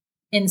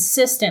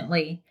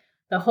insistently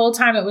the whole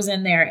time it was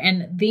in there.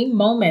 And the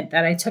moment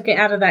that I took it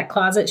out of that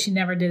closet, she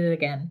never did it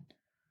again.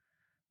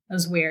 It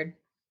was weird.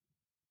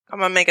 I'm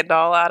going to make a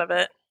doll out of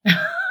it.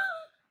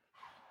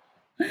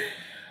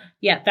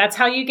 Yeah, that's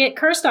how you get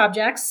cursed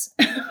objects.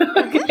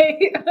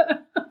 Okay.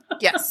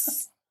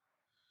 Yes.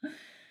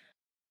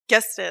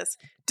 Guess it is.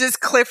 Does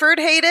Clifford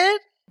hate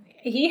it?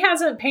 He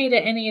hasn't paid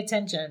it any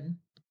attention.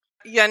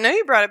 Yeah, I know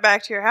you brought it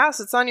back to your house.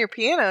 It's on your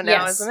piano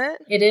now, Yes, isn't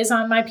it? It is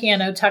on my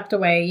piano, tucked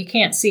away. You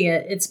can't see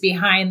it. It's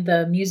behind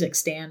the music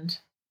stand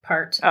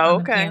part on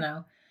the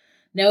piano.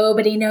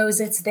 Nobody knows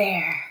it's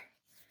there.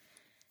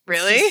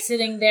 Really? It's just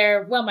sitting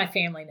there. Well, my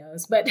family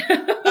knows, but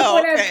when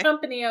I have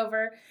company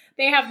over,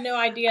 they have no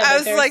idea. I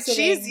was like,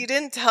 geez, you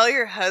didn't tell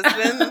your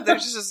husband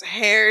there's just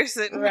hair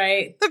sitting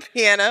right the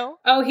piano.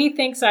 Oh, he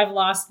thinks I've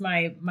lost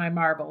my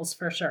marbles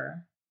for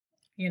sure.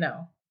 You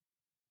know,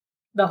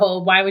 the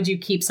whole why would you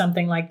keep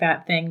something like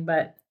that thing,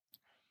 but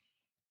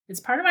it's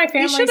part of my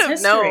family's history. He should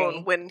have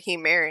known when he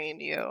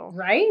married you.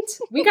 Right?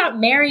 We got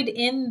married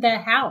in the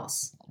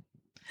house.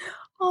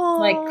 Aww.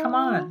 Like, come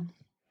on.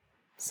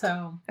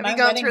 So have you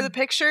gone through the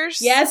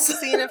pictures? Yes.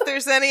 Seen if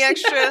there's any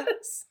extra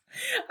yes.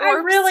 I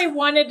really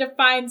wanted to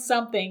find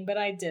something, but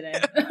I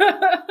didn't.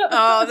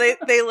 Oh,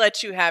 they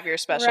let you have your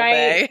special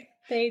day.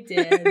 They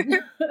did.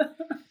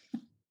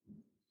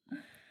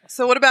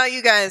 So what about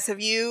you guys?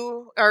 Have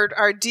you,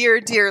 our dear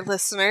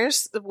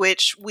listeners,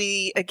 which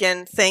we,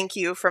 again, thank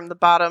you from the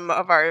bottom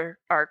of our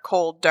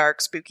cold, dark,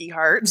 spooky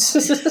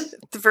hearts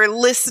for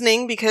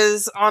listening,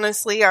 because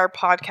honestly, our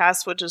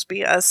podcast would just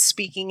be us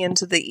speaking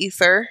into the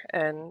ether.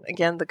 And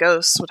again, the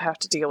ghosts would have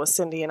to deal with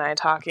Cindy and I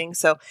talking.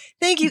 So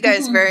thank you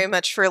guys very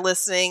much for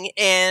listening.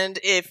 And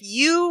if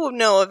you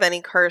know of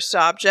any cursed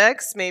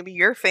objects, maybe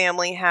your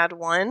family had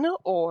one,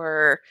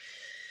 or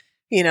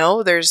you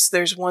know,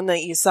 there's one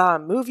that you saw a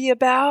movie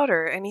about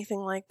or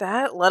anything like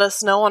that, let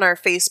us know on our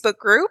Facebook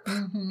group,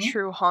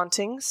 True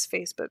Hauntings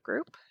Facebook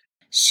group.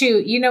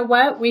 Shoot, you know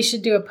what? We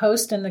should do a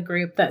post in the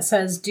group that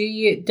says,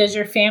 does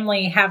your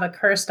family have a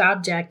cursed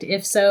object?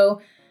 If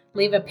so,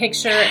 leave a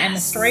picture and the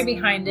story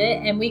behind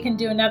it, and we can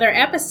do another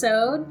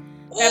episode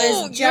that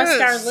is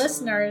just our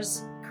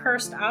listeners'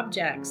 cursed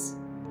objects.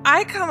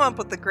 I come up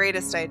with the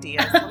greatest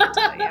ideas, let me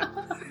tell you.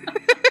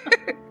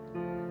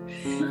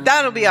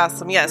 That'll be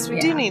awesome. Yes, we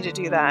do need to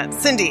do that.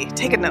 Cindy,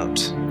 take a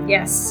note.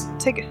 Yes.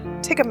 Take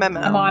a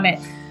memo. I'm on it.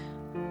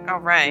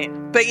 All right.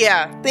 But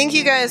yeah, thank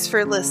you guys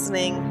for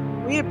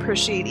listening. We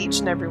appreciate each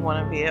and every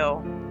one of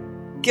you.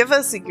 Give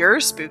us your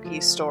spooky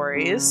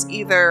stories,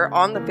 either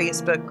on the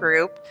Facebook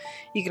group.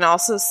 You can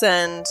also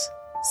send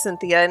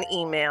Cynthia an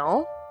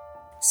email.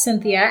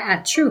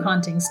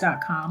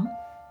 Cynthia@truehauntings.com.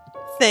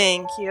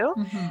 Thank you.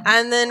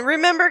 And then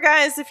remember,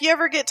 guys, if you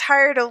ever get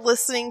tired of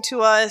listening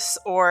to us,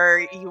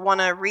 or you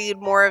want to read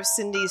more of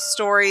Cindy's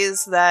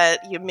stories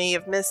that you may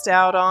have missed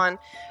out on,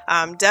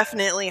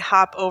 definitely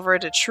hop over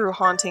to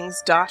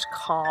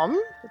truehauntings.com.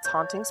 It's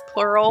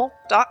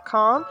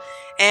hauntings.plural.com.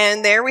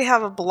 And there we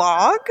have a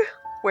blog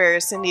where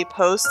Cindy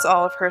posts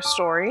all of her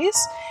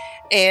stories.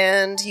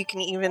 And you can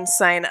even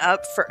sign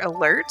up for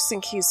alerts in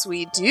case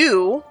we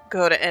do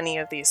go to any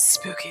of these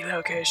spooky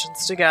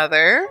locations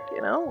together.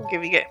 You know, we'll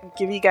give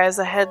you guys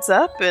a heads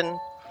up and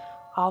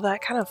all that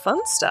kind of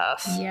fun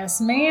stuff.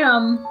 Yes,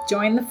 ma'am.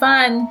 Join the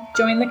fun.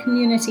 Join the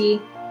community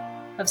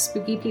of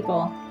spooky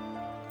people.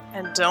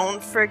 And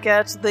don't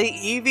forget the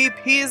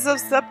EVPs of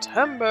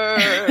September.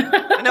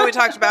 I know we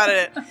talked about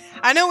it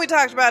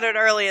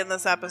early in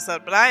this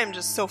episode, but I am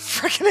just so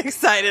freaking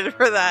excited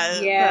for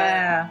that.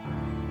 Yeah.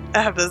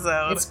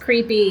 Episode. It's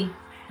creepy.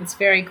 It's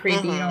very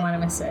creepy. You don't want to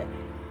miss it.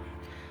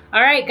 All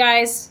right,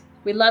 guys.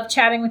 We love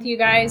chatting with you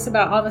guys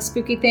about all the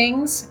spooky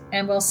things,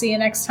 and we'll see you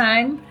next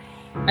time.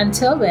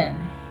 Until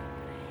then,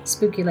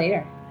 spooky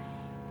later.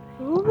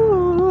 Ooh.